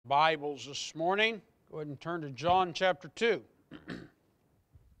Bibles this morning, go ahead and turn to John chapter 2.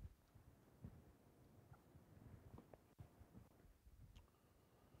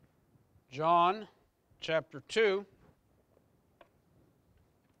 John chapter 2.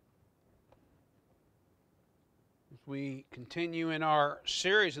 As we continue in our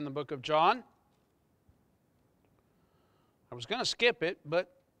series in the book of John. I was going to skip it,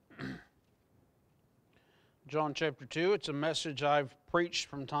 but John chapter 2, it's a message I've preached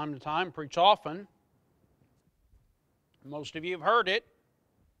from time to time, preach often. Most of you have heard it.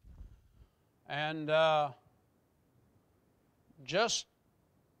 And just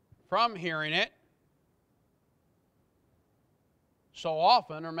from hearing it so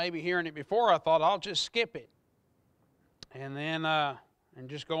often, or maybe hearing it before, I thought I'll just skip it. And then and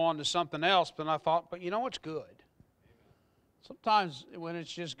just go on to something else. But I thought, but you know what's good? Sometimes when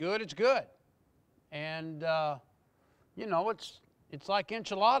it's just good, it's good. And, you know, it's like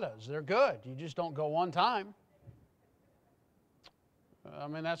enchiladas. They're good. You just don't go one time. I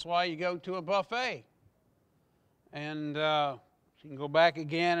mean, that's why you go to a buffet. And you can go back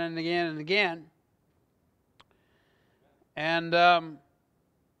again and again and again. And I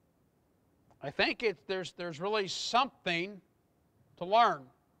think there's really something to learn.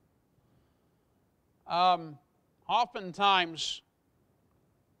 Oftentimes,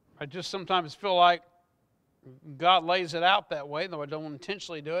 I just sometimes feel like God lays it out that way, though I don't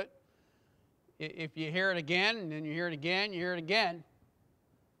intentionally do it. If you hear it again, and then you hear it again, you hear it again.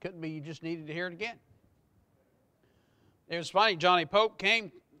 Could be you just needed to hear it again. It was funny, Johnny Pope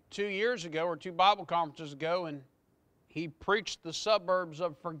came 2 years ago, or 2 Bible conferences ago, and he preached the suburbs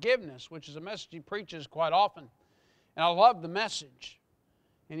of forgiveness, which is a message he preaches quite often. And I loved the message.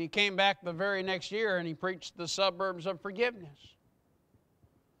 And he came back the very next year and he preached the suburbs of forgiveness.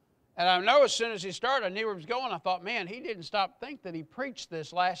 And I know as soon as he started, I knew where he was going. I thought, man, he didn't stop to think that he preached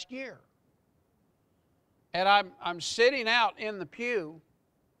this last year. And I'm sitting out in the pew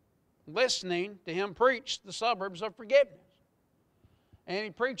listening to him preach the suburbs of forgiveness. And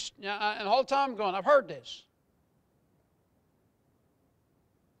he preached, and the whole time I'm going, I've heard this.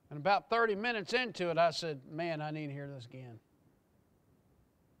 And about 30 minutes into it, I said, man, I need to hear this again.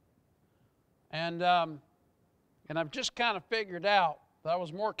 And I've just kind of figured out that I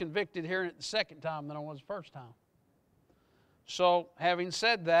was more convicted hearing it the second time than I was the first time. So, having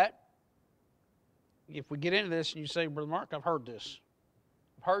said that, if we get into this and you say, Brother Mark, I've heard this.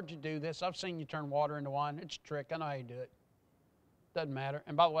 I've heard you do this. I've seen you turn water into wine. It's a trick. I know how you do it. Doesn't matter.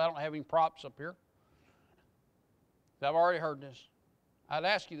 And by the way, I don't have any props up here. I've already heard this. I'd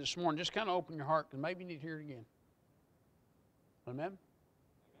ask you this morning, just kind of open your heart, because maybe you need to hear it again. Amen?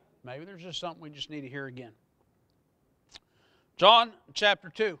 Maybe there's just something we just need to hear again. John chapter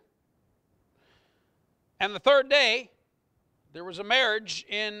 2. And the third day, there was a marriage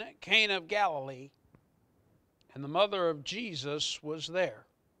in Cana of Galilee, and the mother of Jesus was there.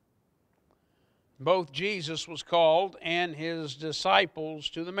 Both Jesus was called and his disciples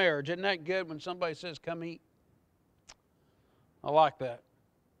to the marriage. Isn't that good when somebody says, come eat? I like that.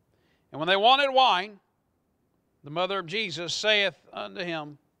 And when they wanted wine, the mother of Jesus saith unto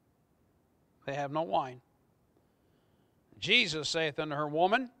him, they have no wine. Jesus saith unto her,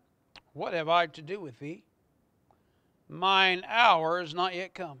 Woman, what have I to do with thee? Mine hour is not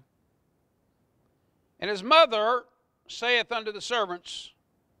yet come. And his mother saith unto the servants,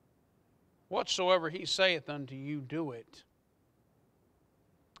 Whatsoever he saith unto you, do it.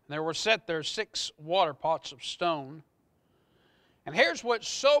 And there were set there 6 water pots of stone. And here's what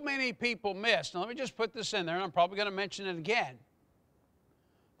so many people miss. Now let me just put this in there, and I'm probably going to mention it again.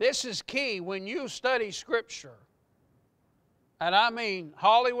 This is key when you study Scripture. And I mean,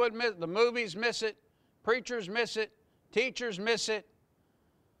 Hollywood miss it, the movies miss it, preachers miss it, teachers miss it.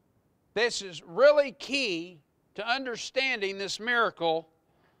 This is really key to understanding this miracle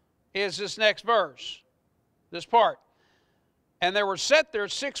is this next verse, this part. And there were set there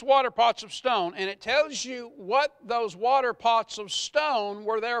 6 water pots of stone, and it tells you what those water pots of stone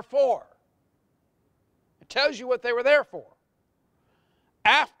were there for. It tells you what they were there for.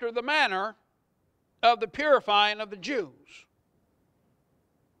 After the manner of the purifying of the Jews.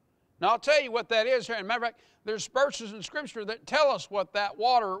 Now, I'll tell you what that is here. And matter of fact, there's verses in Scripture that tell us what that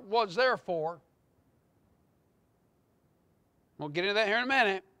water was there for. We'll get into that here in a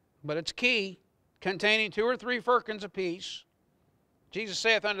minute, but it's key. Containing 2 or 3 firkins apiece. Jesus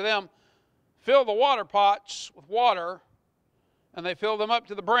saith unto them, Fill the water pots with water, and they filled them up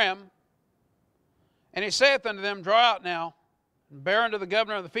to the brim. And he saith unto them, Draw out now, and bear unto the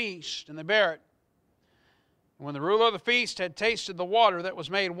governor of the feast, and they bear it. And when the ruler of the feast had tasted the water that was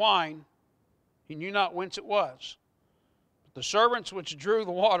made wine, he knew not whence it was. The servants which drew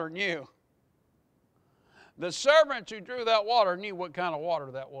the water knew. The servants who drew that water knew what kind of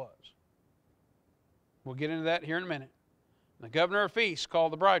water that was. We'll get into that here in a minute. The governor of feasts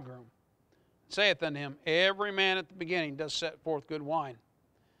called the bridegroom, saith unto him, every man at the beginning does set forth good wine.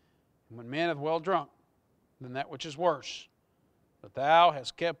 And when men have well drunk, then that which is worse. But thou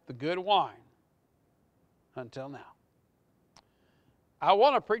hast kept the good wine until now. I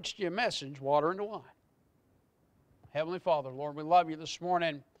want to preach to you a message, water into wine. Heavenly Father, Lord, we love you this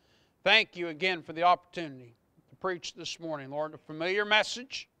morning. Thank you again for the opportunity to preach this morning. Lord, a familiar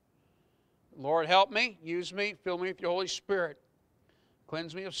message. Lord, help me, use me, fill me with your Holy Spirit.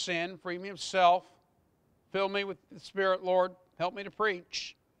 Cleanse me of sin, free me of self. Fill me with the Spirit, Lord. Help me to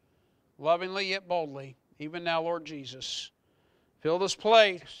preach lovingly yet boldly. Even now, Lord Jesus. Fill this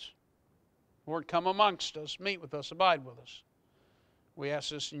place. Lord, come amongst us, meet with us, abide with us. We ask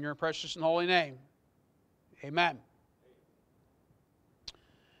this in your precious and holy name. Amen.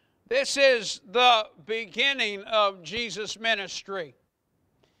 This is the beginning of Jesus' ministry.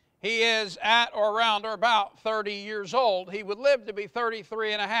 He is at or around or about 30 years old. He would live to be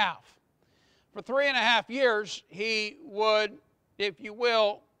 33 and a half. For 3.5 years, he would, if you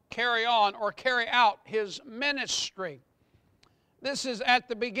will, carry on or carry out his ministry. This is at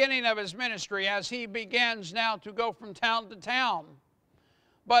the beginning of his ministry as he begins now to go from town to town.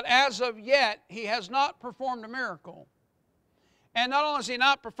 But as of yet, he has not performed a miracle. And not only has he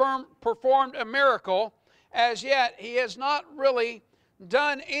not performed a miracle, as yet he has not really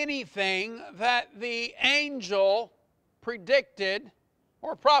done anything that the angel predicted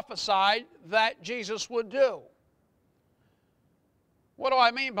or prophesied that Jesus would do. What do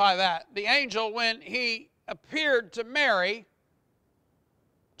I mean by that? The angel, when he appeared to Mary,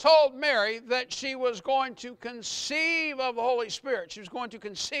 told Mary that she was going to conceive of the Holy Spirit. She was going to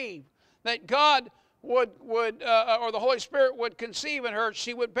conceive, that God or the Holy Spirit would conceive in her.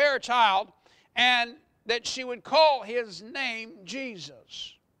 She would bear a child, and that she would call his name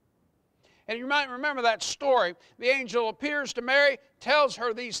Jesus. And you might remember that story. The angel appears to Mary, tells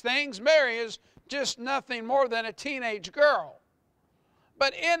her these things. Mary is just nothing more than a teenage girl.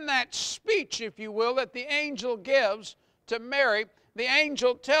 But in that speech, if you will, that the angel gives to Mary, the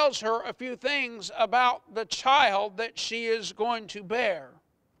angel tells her a few things about the child that she is going to bear.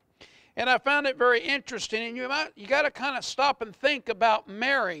 And I found it very interesting, and you got to kind of stop and think about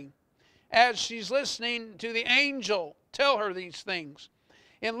Mary as she's listening to the angel tell her these things.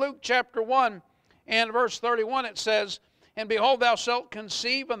 In Luke chapter 1 and verse 31 it says, and behold, thou shalt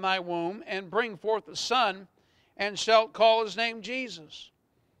conceive in thy womb, and bring forth a son, and shalt call his name Jesus.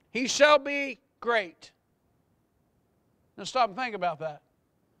 He shall be great. Now stop and think about that.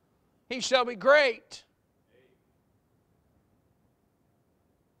 He shall be great.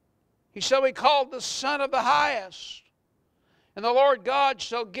 He shall be called the Son of the Highest. And the Lord God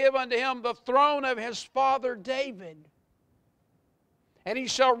shall give unto him the throne of his father David. And he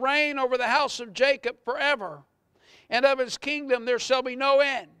shall reign over the house of Jacob forever. And of his kingdom there shall be no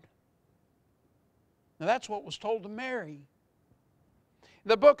end. Now that's what was told to Mary.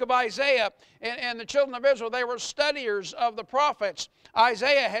 The book of Isaiah and the children of Israel, they were studiers of the prophets.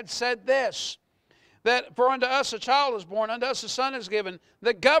 Isaiah had said this, that for unto us a child is born, unto us a son is given.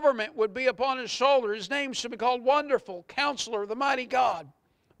 The government would be upon his shoulder. His name should be called Wonderful, Counselor, the Mighty God,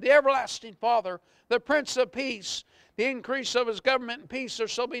 the Everlasting Father, the Prince of Peace. The increase of his government and peace there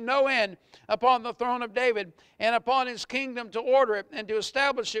shall be no end upon the throne of David, and upon his kingdom to order it, and to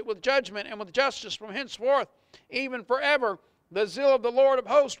establish it with judgment and with justice from henceforth, even forever. The zeal of the Lord of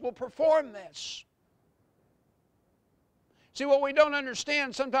hosts will perform this. See, what we don't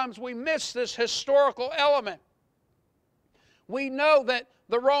understand, sometimes we miss this historical element. We know that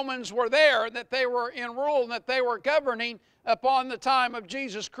the Romans were there, that they were in rule, and that they were governing upon the time of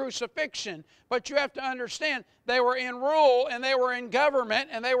Jesus' crucifixion. But you have to understand, they were in rule, and they were in government,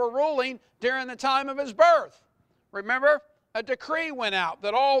 and they were ruling during the time of his birth. Remember, a decree went out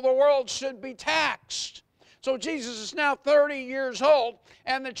that all the world should be taxed. So Jesus is now 30 years old,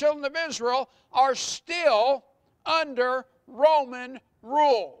 and the children of Israel are still under Roman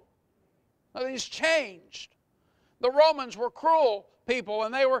rule. Now, these changed. The Romans were cruel people,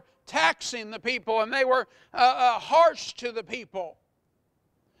 and they were taxing the people, and they were harsh to the people.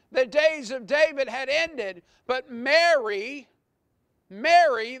 The days of David had ended, but Mary,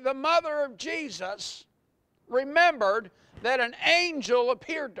 the mother of Jesus, remembered that an angel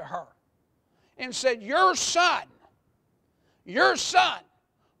appeared to her and said, your son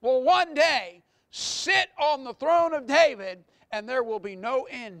will one day sit on the throne of David, and there will be no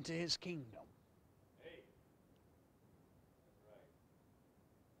end to his kingdom.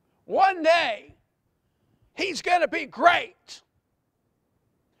 One day, he's going to be great.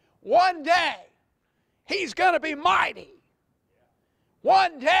 One day, he's going to be mighty.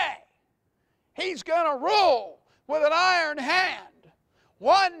 One day, he's going to rule with an iron hand.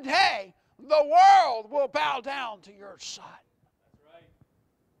 One day, the world will bow down to your son. That's right.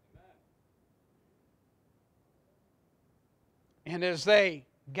 Amen. And as they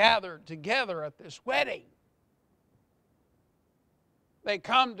gathered together at this wedding, they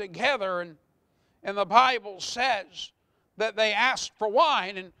come together, and the Bible says that they asked for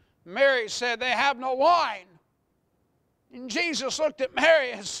wine, and Mary said, they have no wine. And Jesus looked at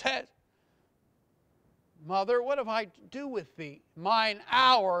Mary and said, Mother, what have I to do with thee? Mine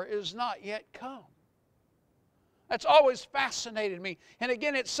hour is not yet come. That's always fascinated me. And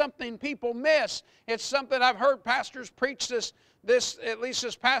again, it's something people miss. It's something I've heard pastors preach this at least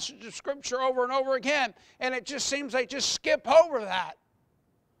this passage of Scripture over and over again. And it just seems they just skip over that.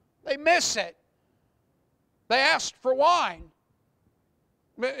 They miss it. They asked for wine.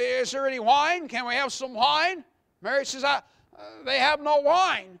 Is there any wine? Can we have some wine? Mary says, they have no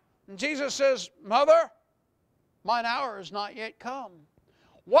wine. And Jesus says, Mother, mine hour is not yet come.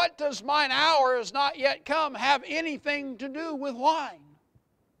 What does mine hour is not yet come have anything to do with wine?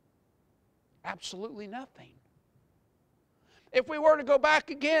 Absolutely nothing. If we were to go back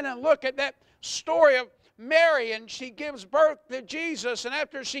again and look at that story of Mary, and she gives birth to Jesus, and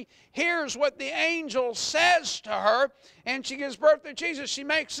after she hears what the angel says to her, and she gives birth to Jesus, she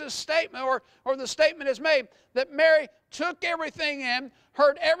makes this statement, or the statement is made, that Mary took everything in,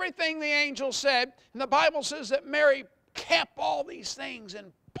 heard everything the angel said, and the Bible says that Mary kept all these things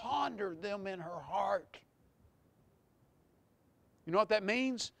and pondered them in her heart. You know what that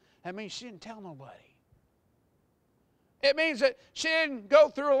means? That means she didn't tell nobody. It means that she didn't go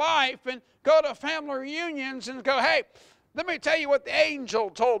through life and go to family reunions and go, hey, let me tell you what the angel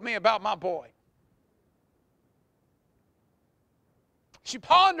told me about my boy. She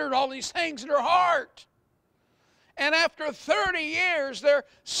pondered all these things in her heart. And after 30 years, they're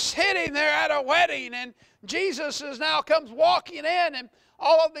sitting there at a wedding, and Jesus now comes walking in, and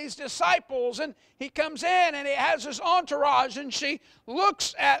all of these disciples, and he comes in and he has his entourage, and she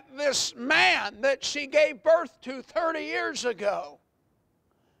looks at this man that she gave birth to 30 years ago.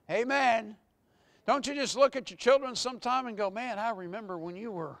 Amen. Don't you just look at your children sometime and go, man, I remember when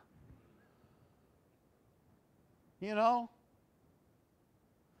you were, you know.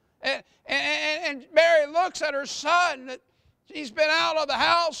 And Mary looks at her son that he's been out of the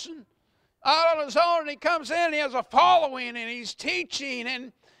house and out on his own, and he comes in and he has a following, and he's teaching,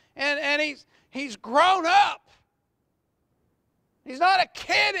 and he's grown up. He's not a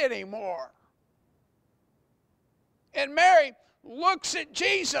kid anymore. And Mary looks at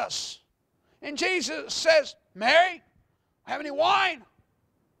Jesus, and Jesus says, Mary, have any wine?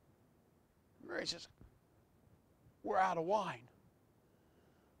 Mary says, we're out of wine.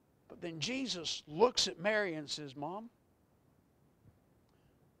 But then Jesus looks at Mary and says, Mom,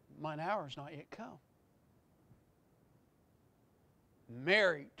 mine hour is not yet come.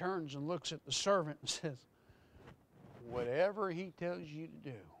 Mary turns and looks at the servant and says, whatever he tells you to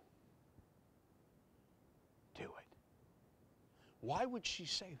do, do it. Why would she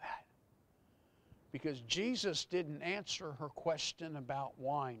say that? Because Jesus didn't answer her question about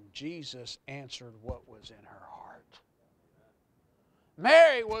wine. Jesus answered what was in her heart.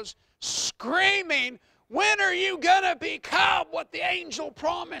 Mary was screaming, when are you going to become what the angel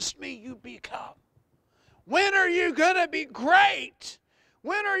promised me you become? When are you going to be great?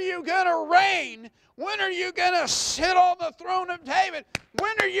 When are you going to reign? When are you going to sit on the throne of David?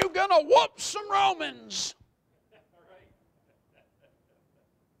 When are you going to whoop some Romans?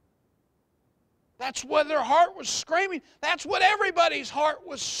 That's what their heart was screaming. That's what everybody's heart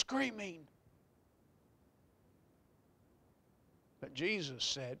was screaming. But Jesus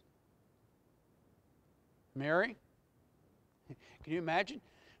said, Mary, can you imagine?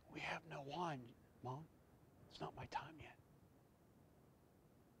 We have no wine, Mom. It's not my time yet.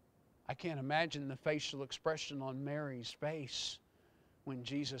 I can't imagine the facial expression on Mary's face when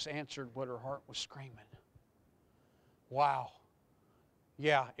Jesus answered what her heart was screaming. Wow.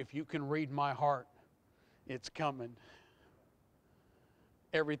 Yeah, if you can read my heart, it's coming.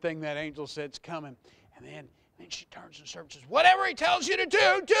 Everything that angel said is coming. And then she turns to the servant and says, whatever he tells you to do,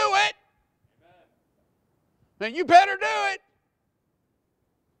 do it. Amen. Now you better do it.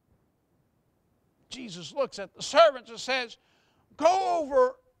 Jesus looks at the servants and says, go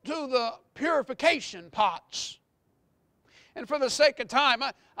over to the purification pots. And for the sake of time,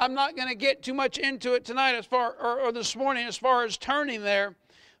 I'm not going to get too much into it tonight or this morning as far as turning there.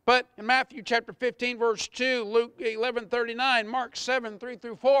 But in Matthew chapter 15, verse 2, Luke 11:39, Mark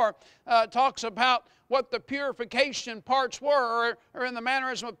 7:3-4 talks about what the purification parts were, or in the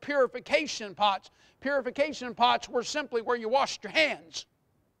mannerism of purification pots. Purification pots were simply where you washed your hands.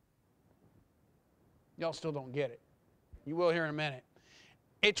 Y'all still don't get it. You will here in a minute.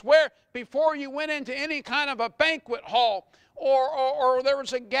 It's where, before you went into any kind of a banquet hall, or there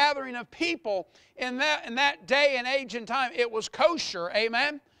was a gathering of people, in that day and age and time, it was kosher.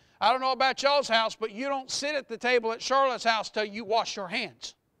 Amen? I don't know about y'all's house, but you don't sit at the table at Charlotte's house till you wash your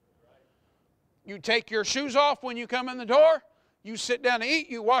hands. You take your shoes off when you come in the door. You sit down to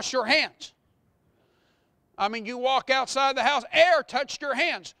eat, you wash your hands. I mean, you walk outside the house, air touched your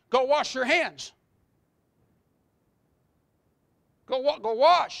hands. Go wash your hands. Go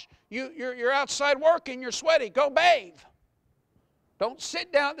wash. You're outside working, you're sweaty. Go bathe. Don't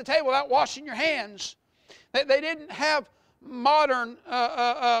sit down at the table without washing your hands. They didn't have modern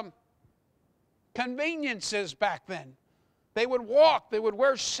conveniences back then. They would walk. They would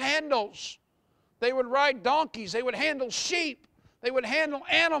wear sandals. They would ride donkeys. They would handle sheep. They would handle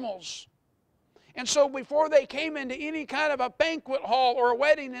animals. And so before they came into any kind of a banquet hall or a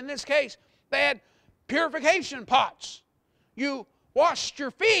wedding in this case, they had purification pots. You washed your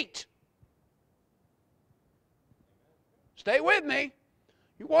feet. Stay with me.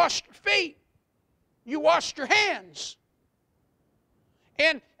 You washed your feet. You washed your hands.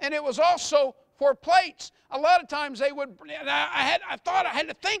 And it was also for plates. A lot of times they would, I thought I had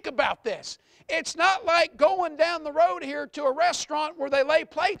to think about this. It's not like going down the road here to a restaurant where they lay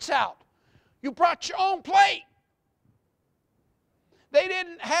plates out. You brought your own plate. They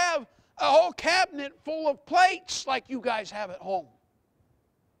didn't have a whole cabinet full of plates like you guys have at home.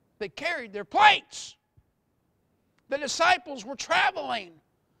 They carried their plates. The disciples were traveling.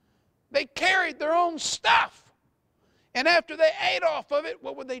 They carried their own stuff. And after they ate off of it,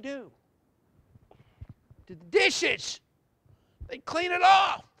 what would they do? Did the dishes. They'd clean it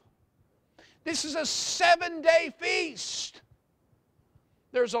off. This is a 7-day feast.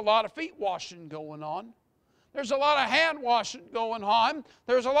 There's a lot of feet washing going on. There's a lot of hand washing going on.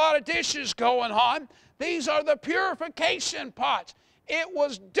 There's a lot of dishes going on. These are the purification pots. It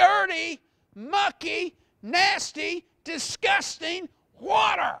was dirty, mucky, nasty, disgusting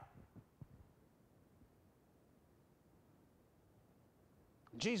water.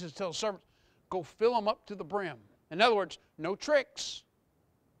 Jesus tells servants, go fill them up to the brim. In other words, no tricks.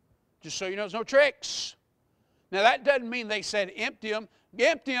 Just so you know, there's no tricks. Now that doesn't mean they said empty them,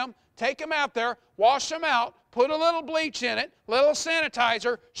 take them out there, wash them out, put a little bleach in it, a little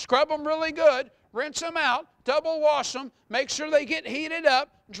sanitizer, scrub them really good, rinse them out, double wash them, make sure they get heated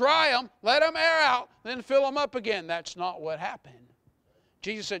up, dry them, let them air out, then fill them up again. That's not what happened.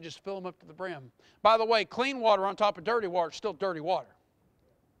 Jesus said just fill them up to the brim. By the way, clean water on top of dirty water is still dirty water.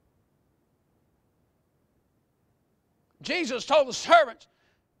 Jesus told the servants,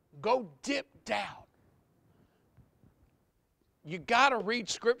 go dip down. You got to read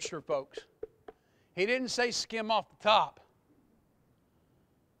Scripture, folks. He didn't say skim off the top.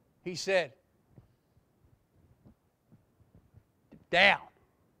 He said, dip down.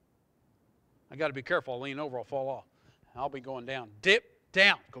 I got to be careful. I'll lean over, I'll fall off. I'll be going down. Dip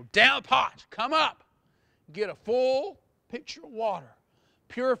down. Go down the pot. Come up. Get a full pitcher of water.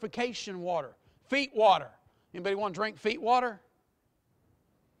 Purification water. Feet water. Anybody want to drink feet water?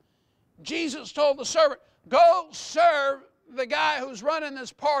 Jesus told the servant, go serve the guy who's running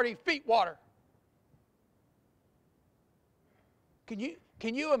this party feet water.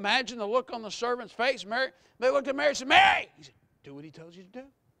 Can you imagine the look on the servant's face? They looked at Mary and said, Mary! He said, do what he tells you to do.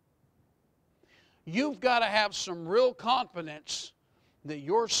 You've got to have some real confidence that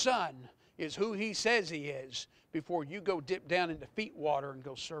your son is who he says he is before you go dip down into feet water and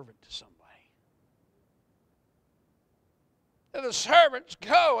go serve it to somebody. And the servants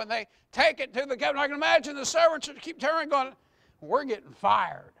go and they take it to the governor. I can imagine the servants would keep turning going, we're getting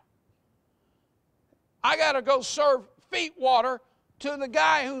fired. I got to go serve feet water to the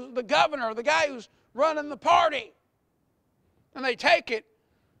guy who's the governor, the guy who's running the party. And they take it.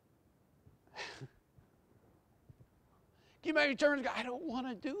 Can you imagine turning and go, I don't want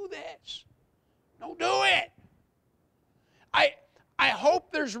to do this. Don't do it. I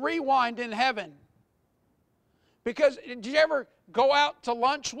hope there's rewind in heaven. Because did you ever go out to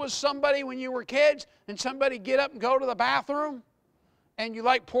lunch with somebody when you were kids and somebody get up and go to the bathroom and you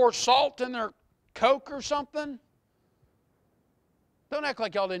like pour salt in their Coke or something? Don't act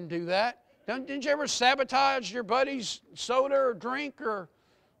like y'all didn't do that. Didn't you ever sabotage your buddy's soda or drink or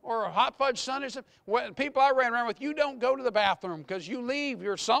a hot fudge sundae? Well, people I ran around with, you don't go to the bathroom because you leave,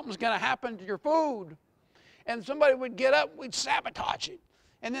 something's going to happen to your food. And somebody would get up, we'd sabotage it.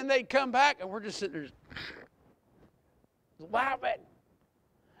 And then they'd come back and we're just sitting there laughing.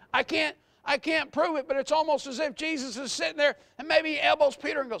 I can't I can't prove it, but it's almost as if Jesus is sitting there and maybe he elbows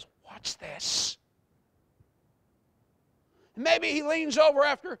Peter and goes, watch this. And maybe he leans over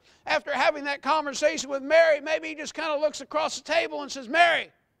after having that conversation with Mary. Maybe he just kind of looks across the table and says,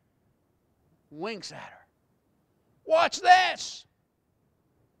 Mary, winks at her. Watch this.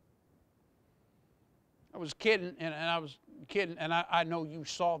 I was kidding, and I know you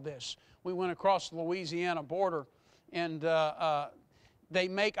saw this. We went across the Louisiana border, and they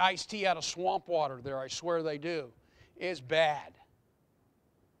make iced tea out of swamp water there. I swear they do. It's bad.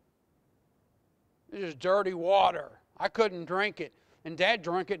 It's just dirty water. I couldn't drink it. And Dad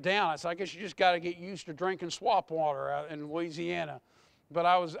drank it down. I said, I guess you just got to get used to drinking swamp water out in Louisiana. But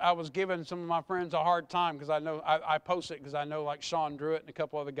I was giving some of my friends a hard time because I know I post it because I know like Sean Druitt and a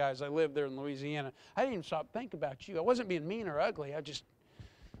couple other guys that live there in Louisiana. I didn't even stop thinking about you. I wasn't being mean or ugly. I just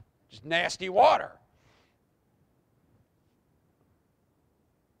nasty water.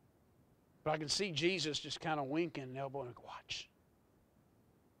 But I can see Jesus just kind of winking and elbowing, watch.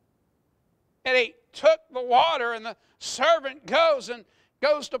 And he took the water, and the servant goes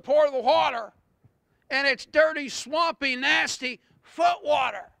to pour the water, and it's dirty, swampy, nasty foot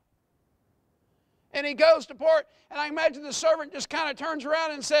water. And he goes to pour it, and I imagine the servant just kind of turns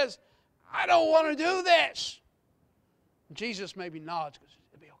around and says, I don't want to do this. Jesus maybe nods because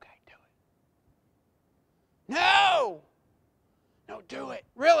it'll be okay, do it. No! No, do it.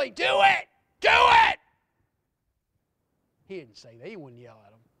 Really, do it! Do it! He didn't say that. He wouldn't yell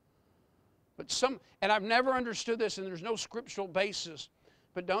at him. But and I've never understood this, and there's no scriptural basis,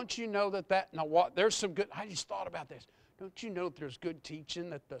 but don't you know there's some good, I just thought about this. Don't you know that there's good teaching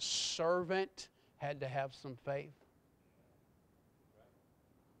that the servant had to have some faith?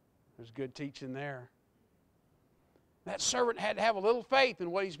 There's good teaching there. That servant had to have a little faith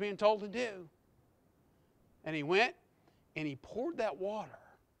in what he's being told to do. And he went and he poured that water.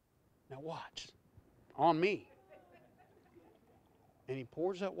 Now watch. On me. And he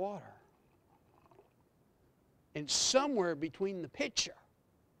pours that water. And somewhere between the pitcher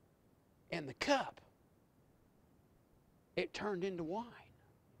and the cup, it turned into wine.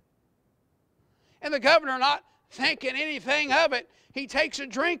 And the governor, not thinking anything of it, he takes a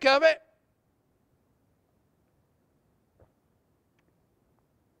drink of it.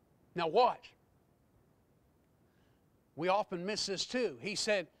 Now watch. We often miss this too. He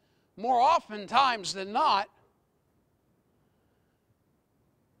said, more oftentimes than not,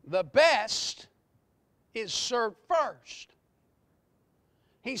 the best is served first.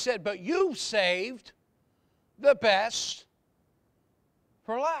 He said, but you've saved the best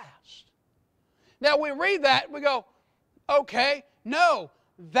for last. Now we read that, we go, okay, no,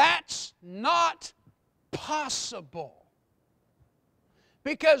 that's not possible.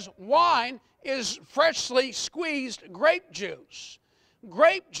 Because wine is freshly squeezed grape juice.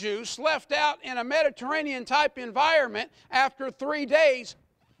 Grape juice left out in a Mediterranean type environment after 3 days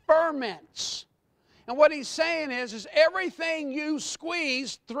ferments. And what he's saying is everything you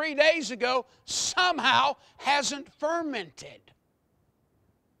squeezed 3 days ago somehow hasn't fermented.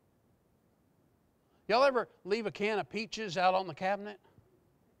 Y'all ever leave a can of peaches out on the cabinet?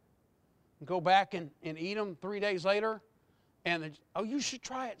 And go back and eat them 3 days later? And you should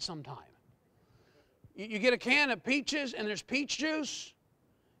try it sometime. You get a can of peaches and there's peach juice,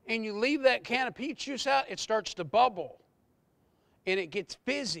 and you leave that can of peach juice out, it starts to bubble. And it gets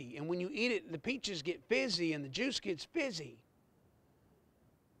fizzy. And when you eat it, the peaches get fizzy and the juice gets fizzy.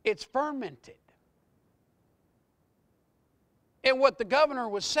 It's fermented. And what the governor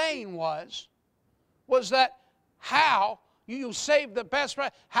was saying was that how you saved the best.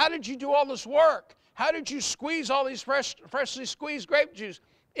 How did you do all this work? How did you squeeze all these freshly squeezed grape juice?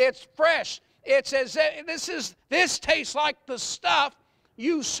 It's fresh. It's as this tastes like the stuff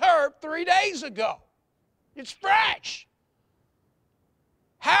you served 3 days ago. It's fresh.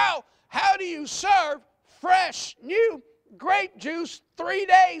 How do you serve fresh, new grape juice 3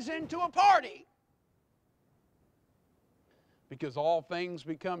 days into a party? Because all things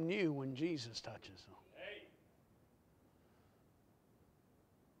become new when Jesus touches them.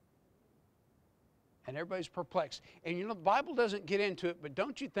 And everybody's perplexed. And you know, the Bible doesn't get into it, but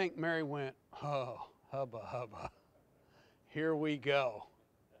don't you think Mary went, oh, hubba, hubba. Here we go.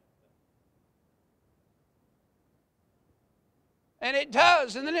 And it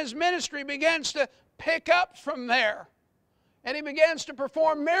does. And then his ministry begins to pick up from there. And he begins to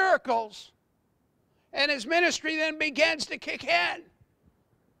perform miracles. And his ministry then begins to kick in.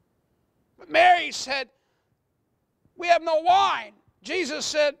 But Mary said, we have no wine. Jesus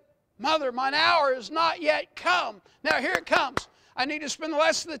said, Mother, mine hour is not yet come. Now here it comes. I need to spend the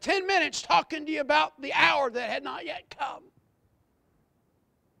rest of the 10 minutes talking to you about the hour that had not yet come.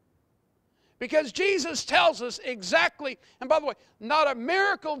 Because Jesus tells us exactly, and by the way, not a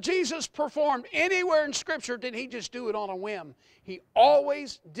miracle Jesus performed anywhere in Scripture did He just do it on a whim. He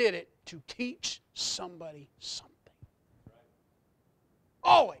always did it to teach somebody something.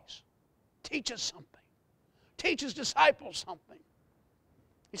 Always. Teach us something. Teach His disciples something.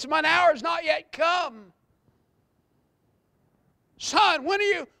 He said, mine hour is not yet come. Son, when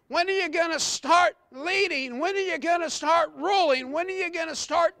are you going to start leading? When are you going to start ruling? When are you going to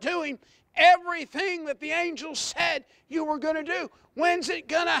start doing everything that the angel said you were going to do? When's it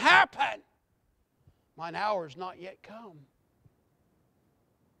going to happen? Mine hour is not yet come.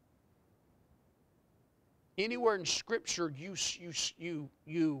 Anywhere in Scripture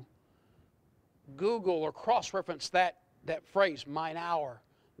you Google or cross-reference that phrase, mine hour,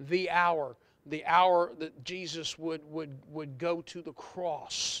 the hour that Jesus would go to the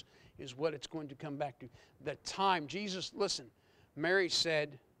cross is what it's going to come back to. The time, Jesus, listen, Mary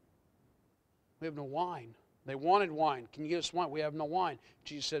said, we have no wine. They wanted wine. Can you give us wine? We have no wine.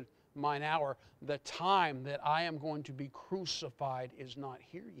 Jesus said, mine hour, the time that I am going to be crucified is not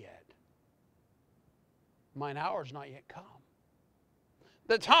here yet. Mine hour is not yet come.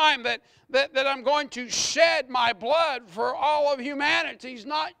 The time that I'm going to shed my blood for all of humanity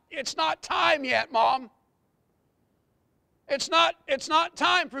it's not time yet, Mom. It's not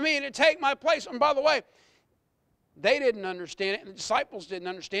time for me to take my place. And by the way, they didn't understand it, and the disciples didn't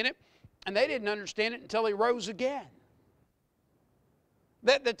understand it, and they didn't understand it until He rose again.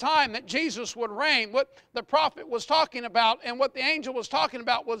 That the time that Jesus would reign, what the prophet was talking about and what the angel was talking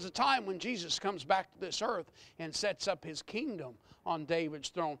about was the time when Jesus comes back to this earth and sets up His kingdom on David's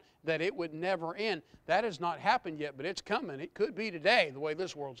throne, that it would never end. That has not happened yet, but it's coming. It could be today, the way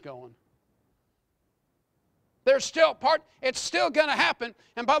this world's going. There's still it's still going to happen.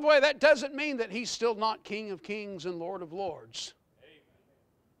 And by the way, that doesn't mean that He's still not King of Kings and Lord of Lords.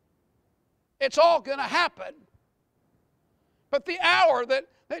 It's all going to happen. But the hour that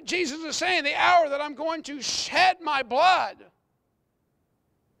Jesus is saying, the hour that I'm going to shed my blood,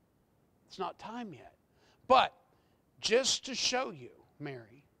 it's not time yet. But just to show you,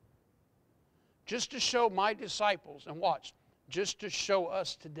 Mary, just to show my disciples, and watch, just to show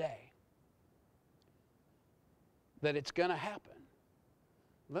us today that it's going to happen.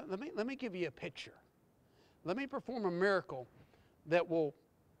 Let me give you a picture. Let me perform a miracle that will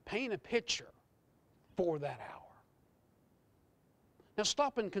paint a picture for that hour. Now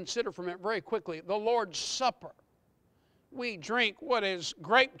stop and consider for a minute very quickly the Lord's Supper. We drink what is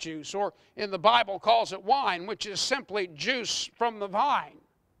grape juice, or in the Bible calls it wine, which is simply juice from the vine.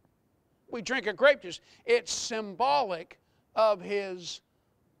 We drink a grape juice. It's symbolic of His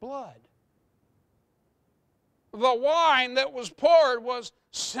blood. The wine that was poured was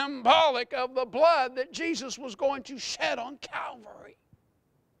symbolic of the blood that Jesus was going to shed on Calvary.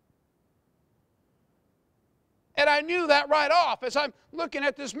 And I knew that right off as I'm looking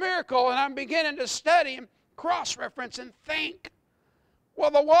at this miracle and I'm beginning to study and cross-reference and think,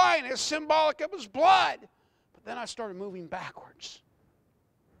 well, the wine is symbolic of His blood. But then I started moving backwards.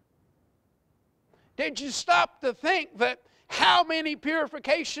 Did you stop to think that how many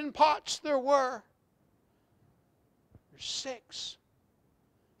purification pots there were? There's 6.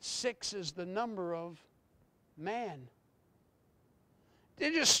 6 is the number of man.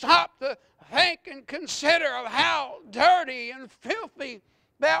 Did you stop to think and consider of how dirty and filthy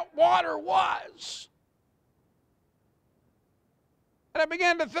that water was? And I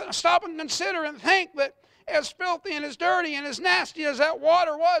began to stop and consider and think that as filthy and as dirty and as nasty as that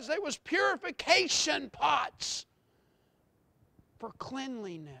water was, there was purification pots for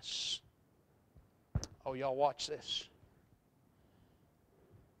cleanliness. Oh, y'all watch this.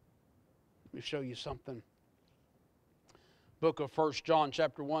 Let me show you something. Book of 1 John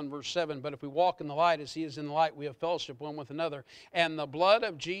chapter 1 verse 7, but if we walk in the light as He is in the light, we have fellowship one with another. And the blood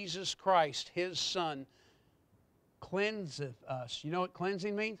of Jesus Christ, His Son, cleanseth us. You know what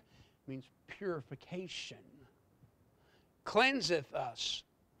cleansing means? It means purification. Cleanseth us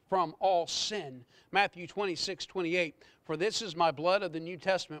from all sin. Matthew 26:28, for this is my blood of the New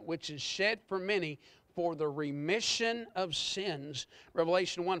Testament, which is shed for many for the remission of sins.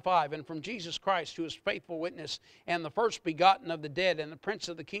 Revelation 1:5, and from Jesus Christ, who is faithful witness, and the first begotten of the dead, and the prince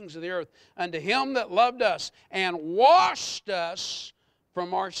of the kings of the earth, unto Him that loved us, and washed us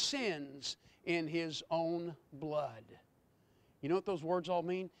from our sins in His own blood. You know what those words all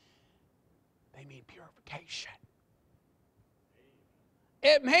mean? They mean purification.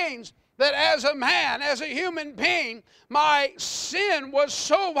 It means that as a man, as a human being, my sin was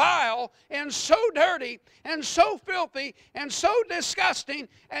so vile and so dirty and so filthy and so disgusting,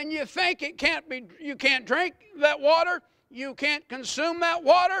 and you think it can't be, you can't drink that water, you can't consume that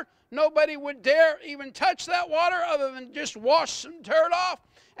water, nobody would dare even touch that water other than just wash and tear it off.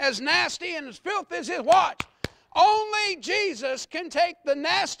 As nasty and as filthy as it was. Only Jesus can take the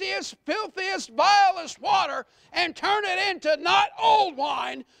nastiest, filthiest, vilest water and turn it into not old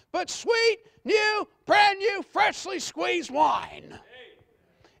wine, but sweet, new, brand new, freshly squeezed wine.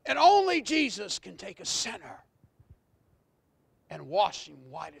 And only Jesus can take a sinner and wash him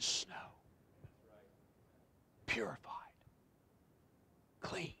white as snow. Purified,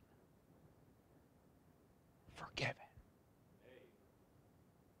 clean, forgiven.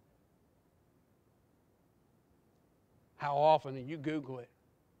 How often, and you Google it,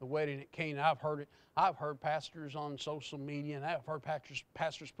 the wedding at Cana, I've heard it. I've heard pastors on social media, and I've heard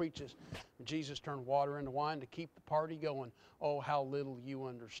pastors preach this. Jesus turned water into wine to keep the party going. Oh, how little you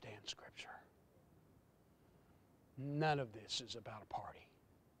understand Scripture. None of this is about a party.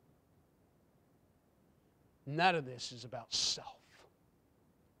 None of this is about self.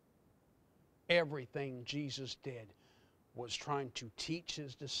 Everything Jesus did was trying to teach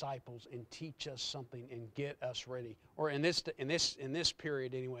his disciples and teach us something and get us ready. Or in this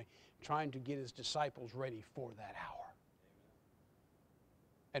period anyway, trying to get his disciples ready for that hour.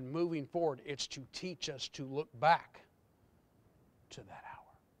 And moving forward, it's to teach us to look back to that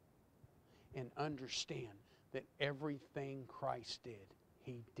hour and understand that everything Christ did,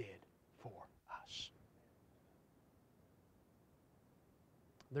 he did for us.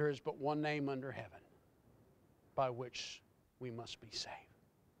 There is but one name under heaven by which we must be saved.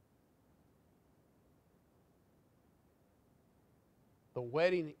 The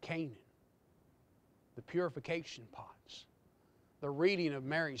wedding at Canaan, the purification pots, the reading of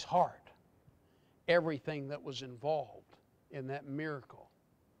Mary's heart, everything that was involved in that miracle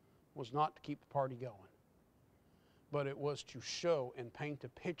was not to keep the party going, but it was to show and paint a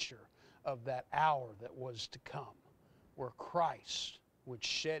picture of that hour that was to come, where Christ would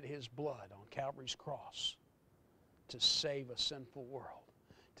shed his blood on Calvary's cross to save a sinful world,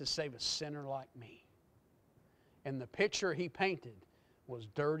 to save a sinner like me. And the picture he painted was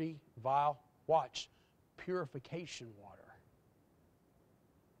dirty, vile, watch, purification water.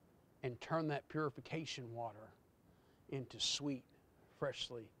 And turn that purification water into sweet,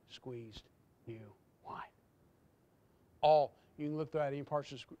 freshly squeezed new wine. You can look through any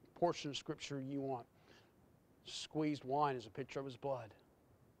portion of Scripture you want. Squeezed wine is a picture of his blood.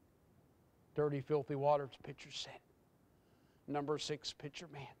 Dirty, filthy water is a picture of sin. Number 6, picture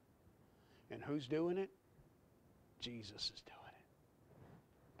of man. And who's doing it? Jesus is doing it.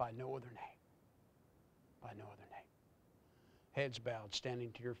 By no other name. By no other name. Heads bowed,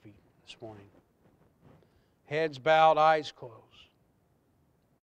 standing to your feet this morning. Heads bowed, eyes closed.